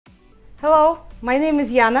Hello, my name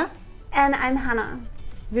is Yana. And I'm Hannah.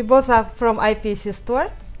 We both are from IPC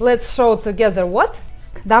store. Let's show together what?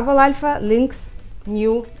 Double Alpha Lynx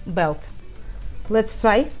new belt. Let's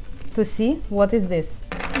try to see what is this.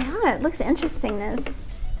 Yeah, it looks interesting. There's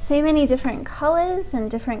so many different colors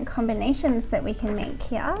and different combinations that we can make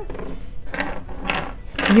here.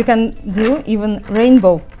 You can do even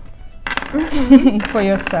rainbow for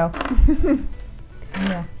yourself.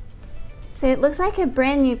 Yeah. So it looks like a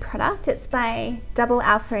brand new product. It's by Double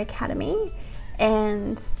Alpha Academy,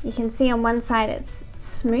 and you can see on one side it's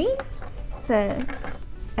smooth, so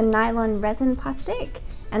a nylon resin plastic,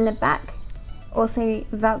 and the back also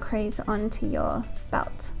velcros onto your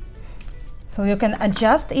belt. So you can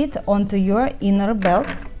adjust it onto your inner belt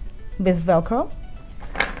with Velcro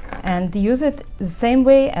and use it the same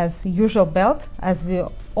way as usual belt as we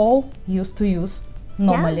all used to use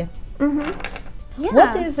normally. Yeah. Yeah.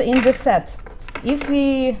 What is in the set? If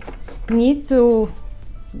we need to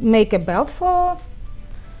make a belt for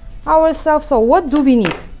ourselves, so what do we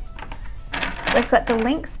need? We've got the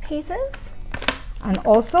Lynx pieces. And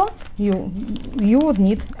also you would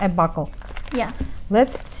need a buckle. Yes.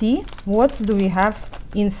 Let's see what do we have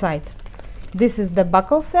inside. This is the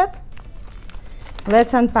buckle set.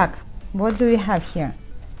 Let's unpack. What do we have here?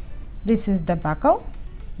 This is the buckle,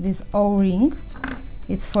 this O-ring.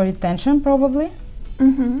 It's for retention probably.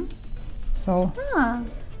 So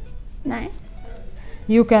nice.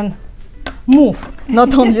 you can move,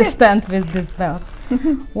 not only stand with this belt.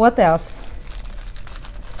 What else?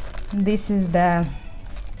 This is the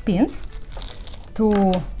pins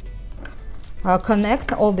to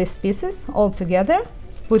connect all these pieces all together,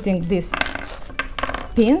 putting these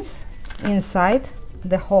pins inside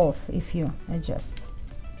the holes if you adjust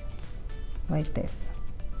like this.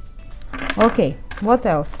 Okay, what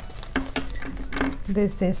else?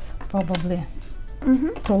 This is probably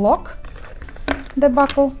to lock the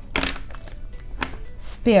buckle.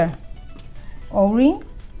 Spare O-ring.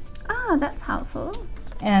 Oh, that's helpful.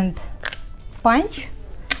 And punch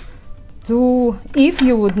to, if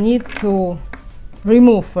you would need to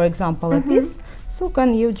remove, for example, a piece, so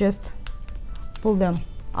can you just pull them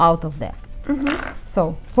out of there.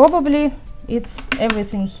 So probably it's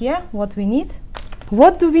everything here what we need.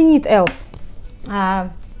 What do we need else?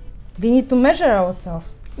 We need to measure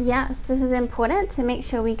ourselves. Yes, this is important to make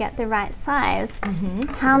sure we get the right size.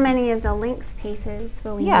 How many of the Lynx pieces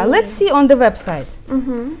will we need? Let's see on the website.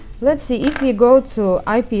 Let's see if we go to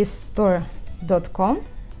ipstore.com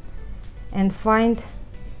and find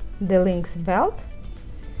the Lynx belt.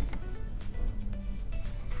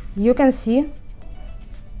 You can see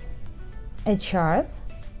a chart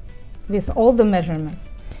with all the measurements.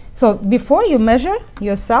 So before you measure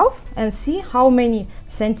yourself and see how many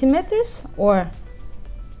centimeters or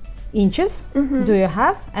inches do you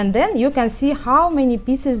have, and then you can see how many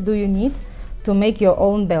pieces do you need to make your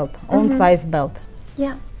own belt, own size belt.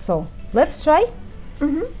 Yeah. So let's try.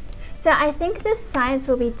 So I think this size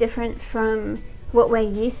will be different from what we're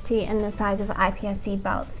used to in the size of IPSC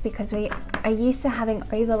belts, because we are used to having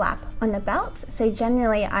overlap on the belt. So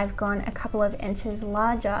generally I've gone a couple of inches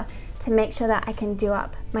larger to make sure that I can do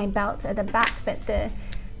up my belt at the back, but the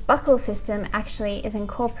buckle system actually is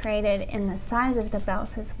incorporated in the size of the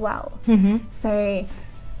belt as well. So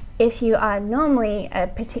if you are normally a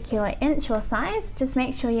particular inch or size, just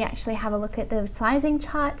make sure you actually have a look at the sizing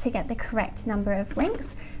chart to get the correct number of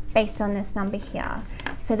links based on this number here.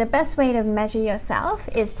 So the best way to measure yourself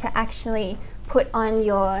is to actually put on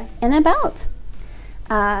your inner belt,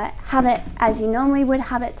 have it as you normally would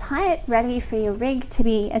have it tight, ready for your rig to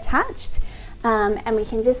be attached. And we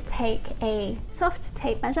can just take a soft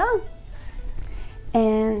tape measure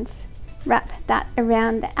and wrap that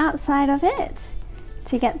around the outside of it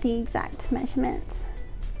to get the exact measurement.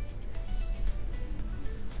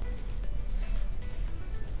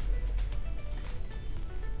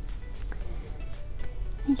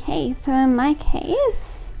 Okay, so in my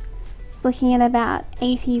case, it's looking at about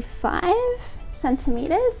 85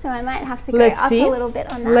 centimeters, so I might have to go up a little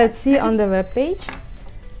bit on that. Let's see on the web page.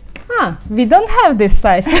 We don't have this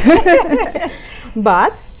size,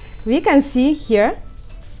 but we can see here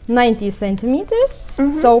 90 centimeters,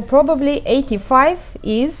 so probably 85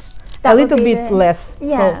 is a little bit less.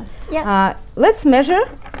 Yeah. So, let's measure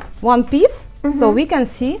one piece so we can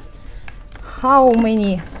see how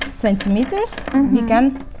many centimeters we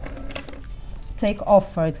can take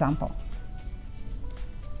off, for example.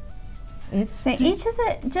 So each is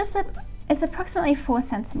it's approximately 4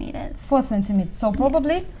 centimeters. 4 centimeters, so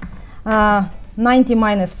probably 90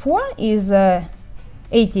 minus 4 is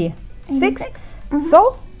 86.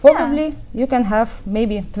 So probably you can have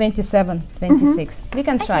maybe 27, 26. We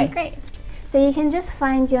can try. Okay, great. So you can just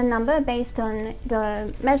find your number based on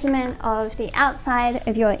the measurement of the outside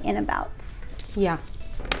of your inner belts. Yeah.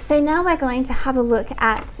 So now we're going to have a look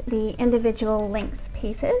at the individual Lynx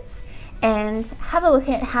pieces and have a look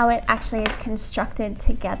at how it actually is constructed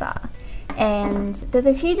together. And there's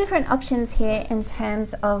a few different options here in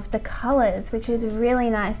terms of the colors, which is really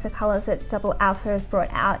nice, the colors that Double Alpha have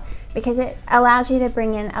brought out, because it allows you to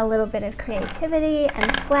bring in a little bit of creativity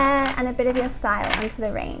and flair and a bit of your style onto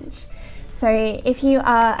the range. So if you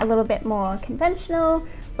are a little bit more conventional,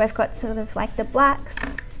 we've got sort of like the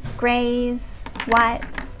blacks, greys,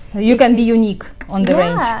 whites. You can be unique on the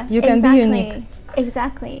range. You can be unique.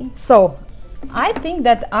 Exactly. So I think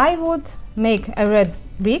that I would make a red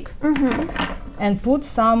brick and put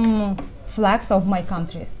some flags of my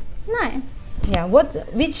countries. Nice. Yeah.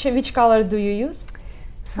 Which color do you use?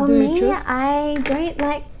 For me, I don't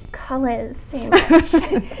like colors so much,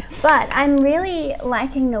 but I'm really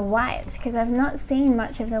liking the white because I've not seen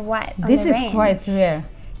much of the white on the range. This is quite rare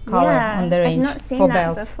color on the range. I've not seen for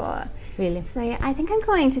that belts. before. Really? So I think I'm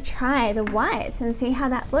going to try the white and see how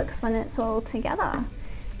that looks when it's all together.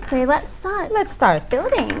 So let's start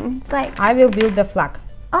building. It's like, I will build the flag.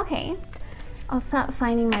 Okay, I'll start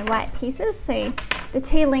finding my white pieces. So the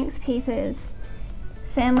two Lynx pieces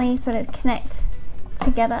firmly sort of connect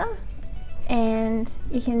together, and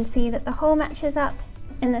you can see that the hole matches up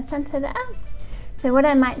in the center there. So what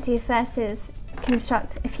I might do first is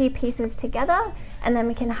construct a few pieces together, and then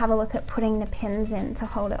we can have a look at putting the pins in to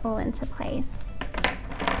hold it all into place.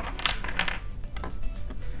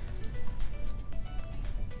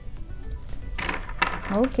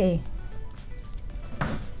 Okay.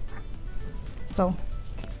 So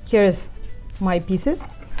here's my pieces.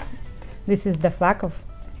 This is the flag of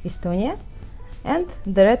Estonia and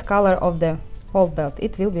the red color of the whole belt.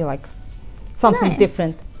 It will be like something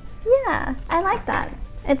different. Yeah, I like that.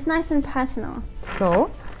 It's nice and personal. So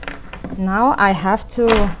now I have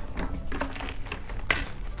to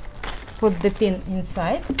put the pin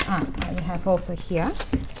inside. I have also here.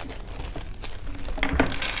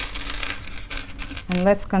 And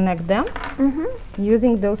let's connect them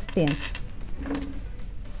using those pins.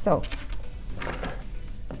 So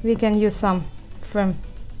we can use some firm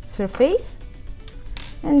surface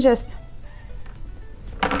and just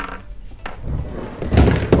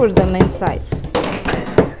push them inside.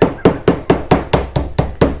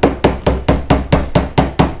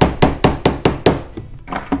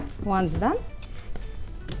 Once done,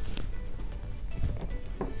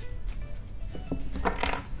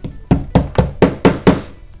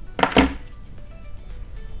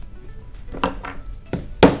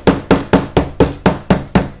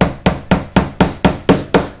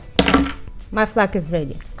 my flag is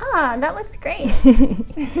ready. Ah, that looks great.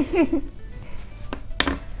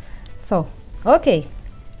 So, okay,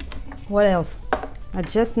 what else?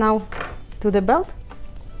 Adjust now to the belt.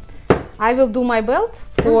 I will do my belt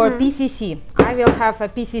for PCC. I will have a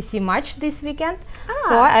PCC match this weekend,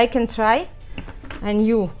 so I can try a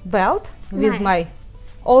new belt with my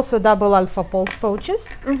also double alpha pouches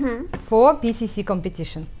for PCC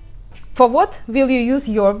competition. For what will you use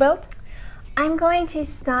your belt? I'm going to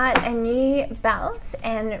start a new belt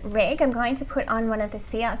and rig. I'm going to put on one of the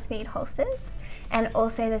CR Speed holsters and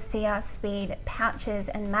also the CR Speed pouches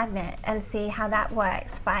and magnet, and see how that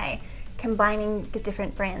works by combining the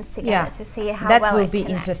different brands together to see how that well will it be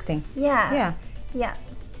connects. Interesting. Yeah.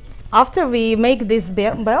 After we make these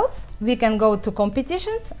belts, we can go to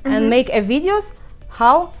competitions and make a videos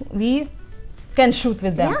how we can shoot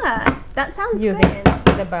with them. Yeah, that sounds using good.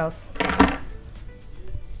 the belts.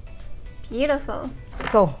 Beautiful.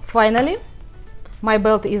 So finally, my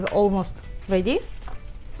belt is almost ready.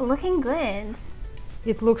 It's looking good.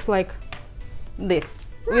 It looks like this.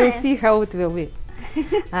 Nice. We'll see how it will be.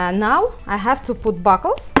 Now I have to put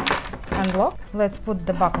buckles and lock. Let's put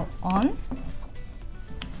the buckle on.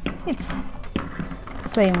 It's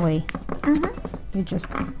same way. You just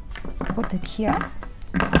put it here.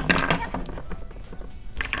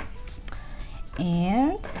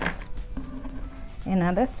 And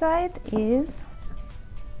another side is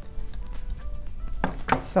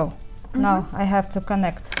so. Now I have to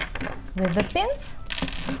connect with the pins.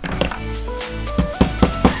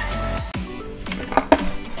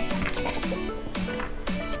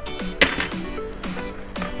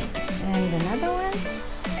 And another one.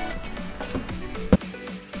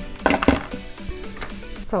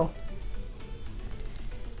 So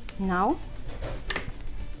now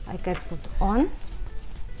I can put on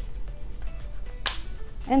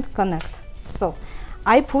and connect. So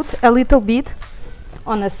I put a little bit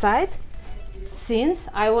on the side since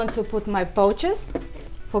I want to put my pouches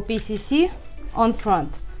for PCC on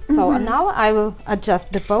front. So now I will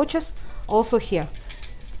adjust the pouches also here.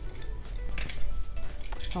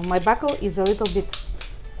 So my buckle is a little bit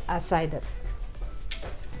sided.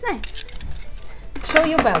 Nice. Show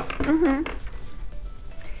your belt.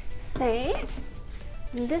 So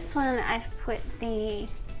this one I've put the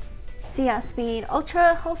CR Speed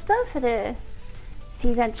Ultra holster for the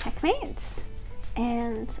CZ Checkmates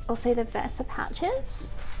and also the Versa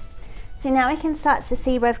pouches. So now we can start to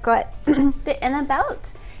see we've got the inner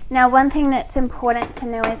belt. Now one thing that's important to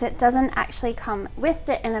know is it doesn't actually come with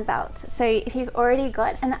the inner belt. So if you've already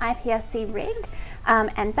got an IPSC rig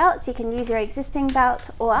and belts, you can use your existing belt,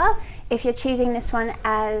 or if you're choosing this one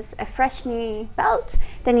as a fresh new belt,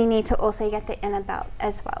 then you need to also get the inner belt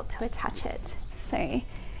as well to attach it. So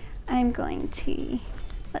I'm going to,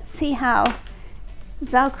 let's see how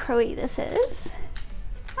Velcro-y this is.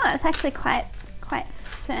 Oh, it's actually quite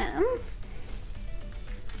firm.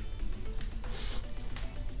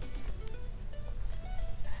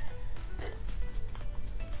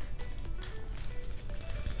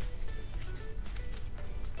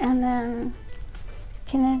 And then you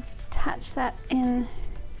can attach that in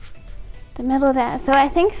the middle there. So I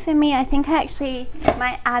think for me, I actually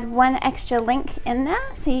might add one extra link in there,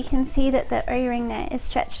 so you can see that the O-ring there is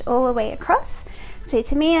stretched all the way across. So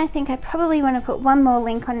to me, I think I probably want to put one more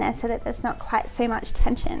link on there so that there's not quite so much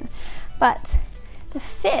tension. But the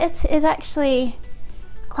fit is actually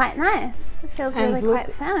quite nice. It feels really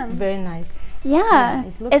quite firm. Very nice. Yeah,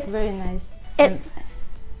 it looks very nice.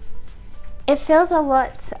 It feels a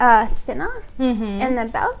lot thinner in the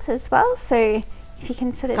belt as well, so if you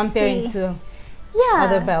can sort of comparing to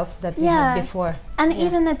other belts that we had before. And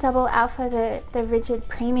even the double alpha, the rigid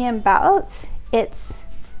premium belt, it's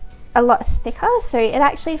a lot thicker, so it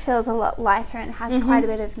actually feels a lot lighter and has quite a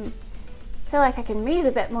bit of, I feel like I can move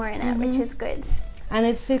a bit more in it, which is good. And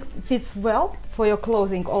it fits well for your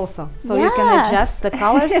clothing also, so you can adjust the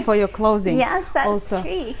colors for your clothing. Yes, that's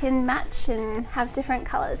true. You can match and have different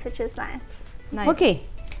colors, which is nice. Okay,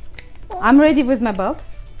 I'm ready with my belt.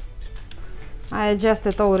 I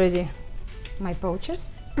adjusted already my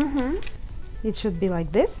pouches. It should be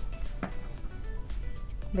like this,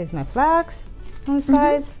 with my flags on the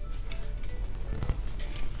sides.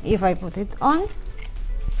 If I put it on,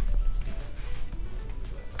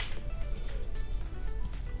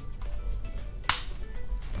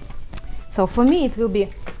 so for me it will be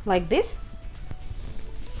like this.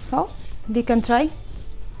 So we can try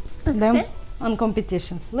them on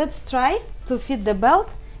competitions. Let's try to fit the belt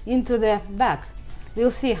into the back.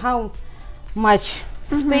 We'll see how much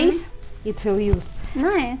space it will use.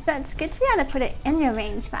 Nice, that's good to be able to put it in your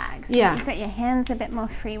range bag, so you've got your hands a bit more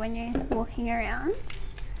free when you're walking around.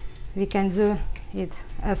 We can do it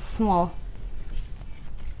as small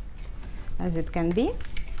as it can be.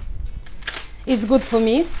 It's good for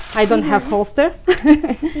me. I don't have holster.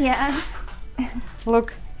 Yeah.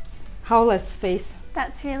 Look how less space.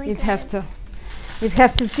 That's really good. It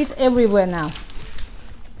have to fit everywhere now.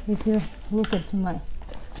 If you look at my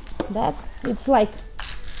back, it's like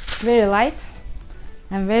very light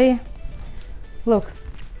and very, look.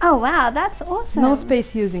 Oh wow, that's awesome. No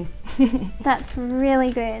space using. That's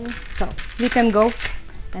really good. So we can go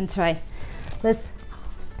and try. Let's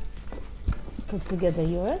put together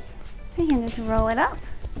yours. You can just roll it up.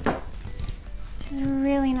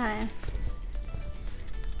 Really nice.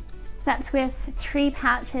 That's with 3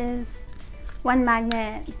 pouches, 1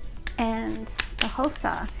 magnet, and the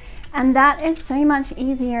holster. And that is so much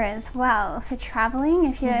easier as well for traveling.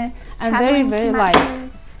 If you're and traveling very light.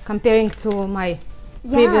 Comparing to my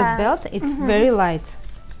previous belt, it's very light.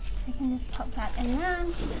 You can just pop that in there.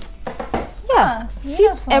 Yeah,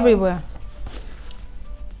 fit everywhere.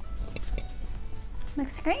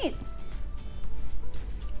 Looks great.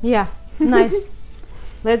 Yeah, nice.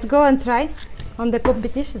 Let's go and try on the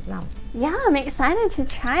competitions now. Yeah, I'm excited to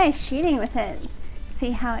try shooting with it.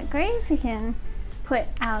 See how it goes. We can put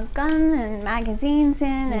our gun and magazines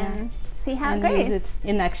in and see how it goes. Use it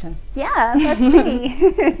in action. Yeah, let's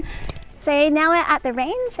see. So now we're at the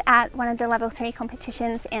range at one of the level 3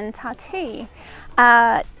 competitions in Tartu.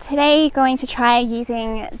 Today going to try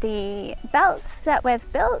using the belts that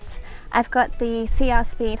we've built. I've got the CR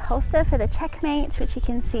Speed holster for the Checkmate, which you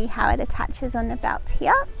can see how it attaches on the belt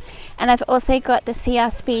here. And I've also got the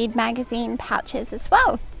CR Speed magazine pouches as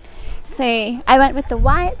well. So I went with the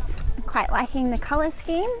white, I'm quite liking the color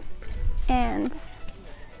scheme. And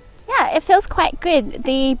yeah, it feels quite good.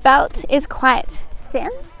 The belt is quite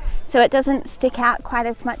thin, so it doesn't stick out quite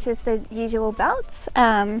as much as the usual belts.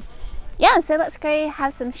 Yeah, so let's go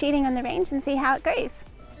have some shooting on the range and see how it goes.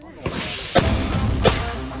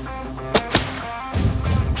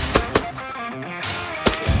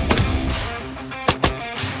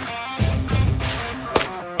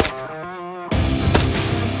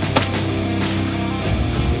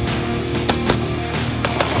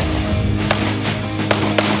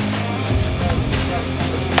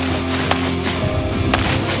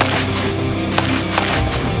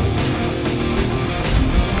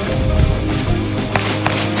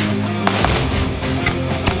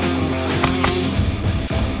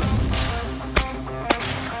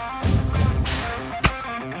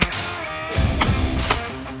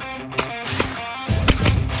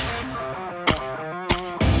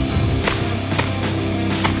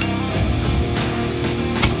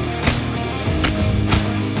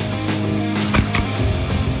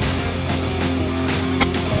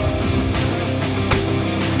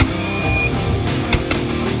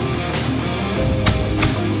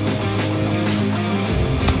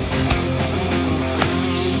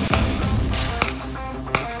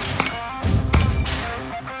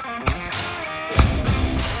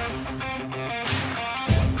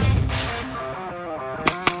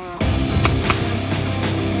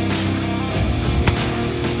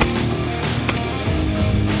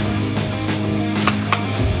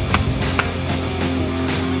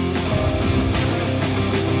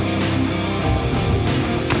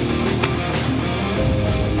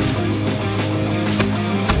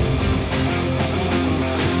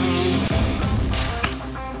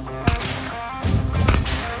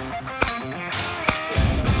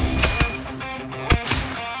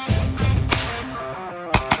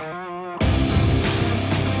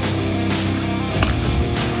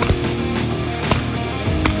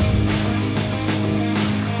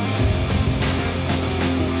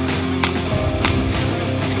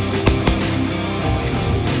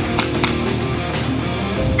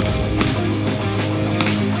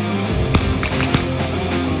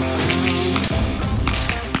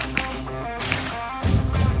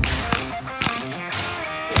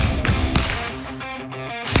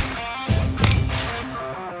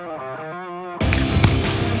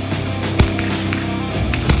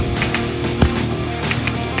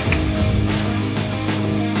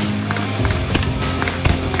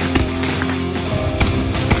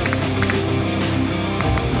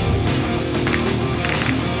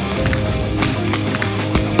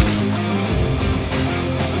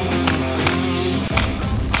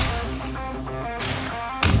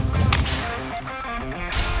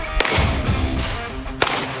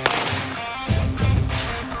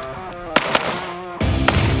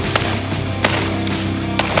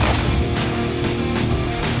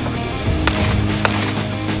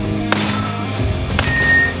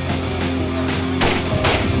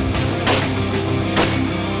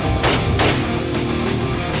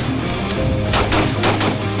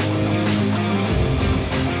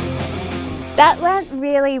 That went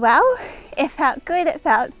really well. It felt good, it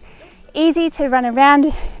felt easy to run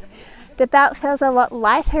around. The belt feels a lot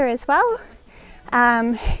lighter as well.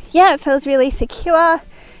 Yeah, it feels really secure.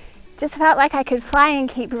 Just felt like I could fly and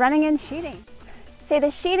keep running and shooting. So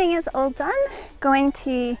the shooting is all done. Going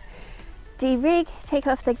to de-rig, take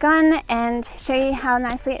off the gun and show you how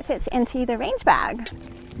nicely it fits into the range bag.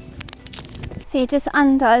 So it just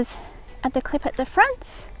undoes at the clip at the front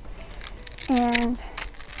and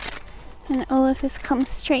all of this comes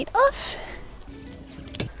straight off.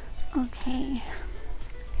 Okay.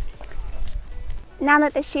 Now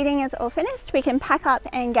that the shooting is all finished, we can pack up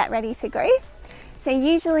and get ready to go. So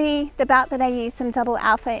usually the belt that I use from Double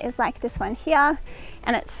Alpha is like this one here,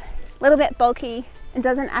 and it's a little bit bulky and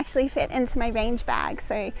doesn't actually fit into my range bag.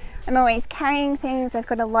 So I'm always carrying things, I've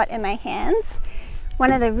got a lot in my hands.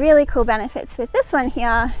 One of the really cool benefits with this one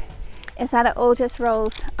here is that it all just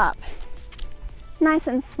rolls up nice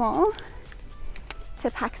and small to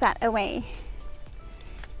pack that away.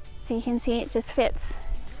 So you can see it just fits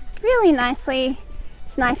really nicely,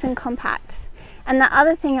 it's nice and compact. And the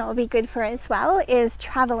other thing it will be good for as well is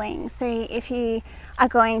traveling. So if you are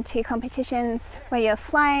going to competitions where you're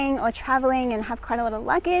flying or traveling and have quite a lot of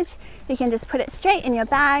luggage, you can just put it straight in your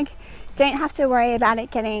bag. Don't have to worry about it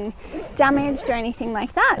getting damaged or anything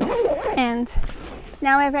like that. And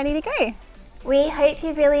now we're ready to go. We hope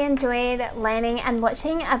you've really enjoyed learning and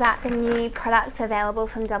watching about the new products available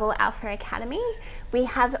from Double Alpha Academy. We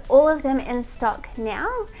have all of them in stock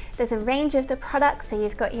now. There's a range of the products, so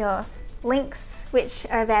you've got your Lynx, which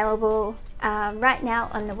are available right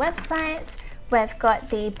now on the website. We've got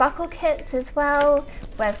the buckle kits as well.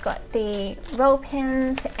 We've got the roll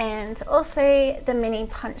pins and also the mini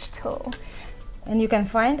punch tool. And you can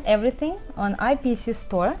find everything on IPC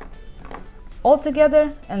store, all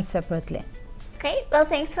together and separately. Great, well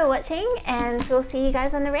thanks for watching and we'll see you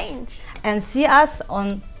guys on the range. And see us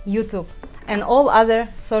on YouTube and all other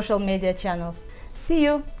social media channels. See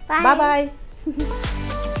you. Bye. Bye-bye.